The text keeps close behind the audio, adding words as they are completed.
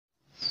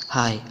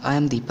Hi, I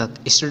am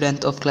Deepak,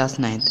 student of class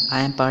 9th.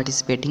 I am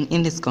participating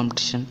in this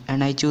competition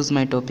and I choose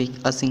my topic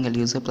a single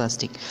use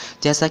plastic।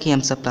 जैसा कि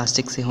हम सब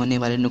plastic से होने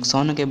वाले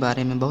नुकसानों के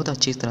बारे में बहुत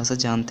अच्छी तरह से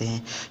जानते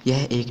हैं,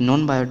 यह एक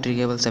नॉन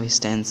बायोडिग्रेडेबल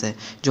सब्सटेंस है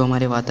जो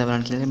हमारे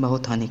वातावरण के लिए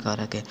बहुत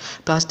हानिकारक है।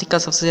 प्लास्टिक का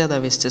सबसे ज़्यादा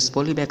वेस्टेज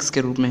पॉलीबैग्स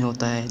के रूप में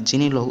होता है,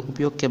 जिन्हें लोग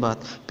उपयोग के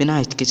बाद बिना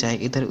हिचकिचाए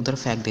इधर उधर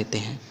फेंक देते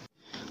हैं।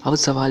 अब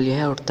सवाल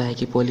यह उठता है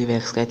कि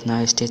पॉलीबैग्स का इतना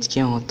वेस्टेज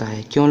क्यों होता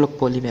है, क्यों लोग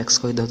पॉलीबैग्स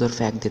को इधर उधर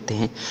फेंक देते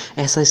हैं।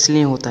 ऐसा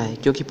इसलिए होता है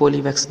क्योंकि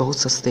पॉलीबैग्स बहुत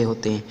सस्ते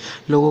होते हैं,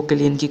 लोगों के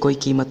लिए इनकी कोई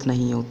कीमत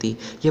नहीं होती।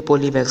 ये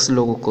पॉलीबैग्स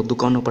लोगों को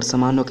दुकानों पर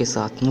सामानों के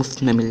साथ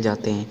मुफ्त में मिल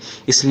जाते हैं,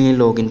 इसलिए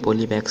लोग इन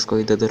पॉलीबैग्स को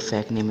इधर उधर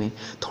फेंकने में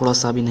थोड़ा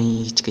सा भी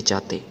नहीं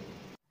हिचकिचाते।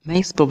 मैं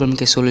इस प्रॉब्लम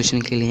के सॉल्यूशन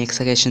के लिए एक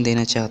सजेशन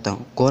देना चाहता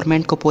हूँ।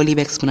 गवर्नमेंट को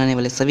पॉलीबैग्स बनाने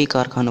वाले सभी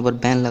कारखानों पर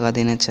बैन लगा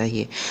देना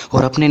चाहिए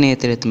और अपने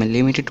नेतृत्व में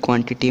लिमिटेड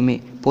क्वांटिटी में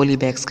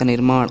पॉलीबैग्स का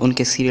निर्माण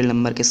उनके सीरियल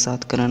नंबर के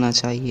साथ कराना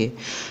चाहिए।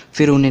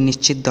 फिर उन्हें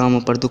निश्चित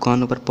दामों पर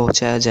दुकानों पर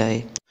पहुँचाया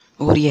जाए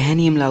और यह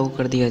नियम लागू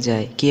कर दिया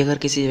जाए कि अगर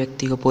किसी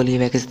व्यक्ति को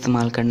पॉलीबैग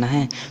इस्तेमाल करना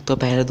है तो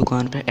पहले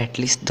दुकान पर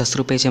एटलीस्ट 10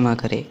 रुपये जमा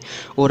करे,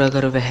 और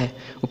अगर वह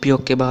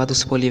उपयोग के बाद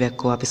उस पॉलीबैग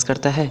को वापस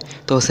करता है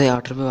तो उसे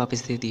 8 रुपये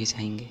वापस दे दिए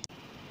जाएंगे।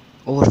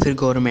 और फिर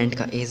गवर्नमेंट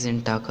का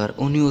एजेंट आकर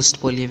अनयूज्ड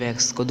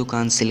पॉलीबैग्स को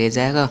दुकान से ले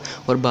जाएगा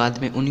और बाद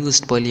में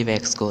अनयूज्ड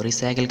पॉलीबैग्स को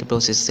रिसाइकिल के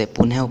प्रोसेस से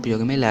पुनः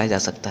उपयोग में लाया जा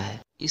सकता है।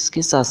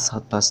 इसके साथ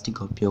साथ प्लास्टिक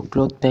का उपयोग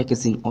क्लॉथ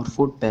पैकेजिंग और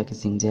फूड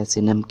पैकेजिंग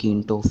जैसे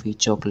नमकीन, टॉफ़ी,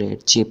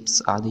 चॉकलेट,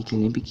 चिप्स आदि के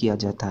लिए भी किया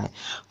जाता है।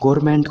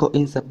 गवर्नमेंट को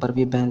इन सब पर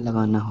भी बैन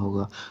लगाना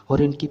होगा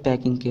और इनकी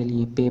पैकिंग के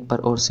लिए पेपर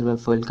और सिल्वर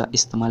फॉइल का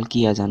इस्तेमाल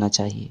किया जाना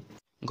चाहिए।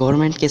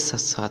 गवर्नमेंट के साथ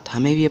साथ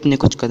हमें भी अपने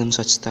कुछ कदम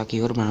स्वच्छता की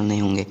ओर बढ़ाने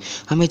होंगे।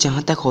 हमें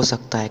जहाँ तक हो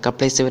सकता है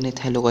कपड़े से बने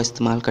थैलों का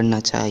इस्तेमाल करना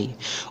चाहिए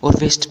और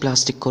वेस्ट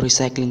प्लास्टिक को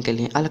रिसाइकलिंग के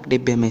लिए अलग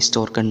डिब्बे में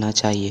स्टोर करना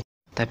चाहिए।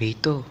 तभी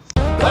तो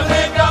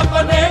बनेगा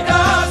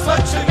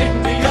स्वच्छ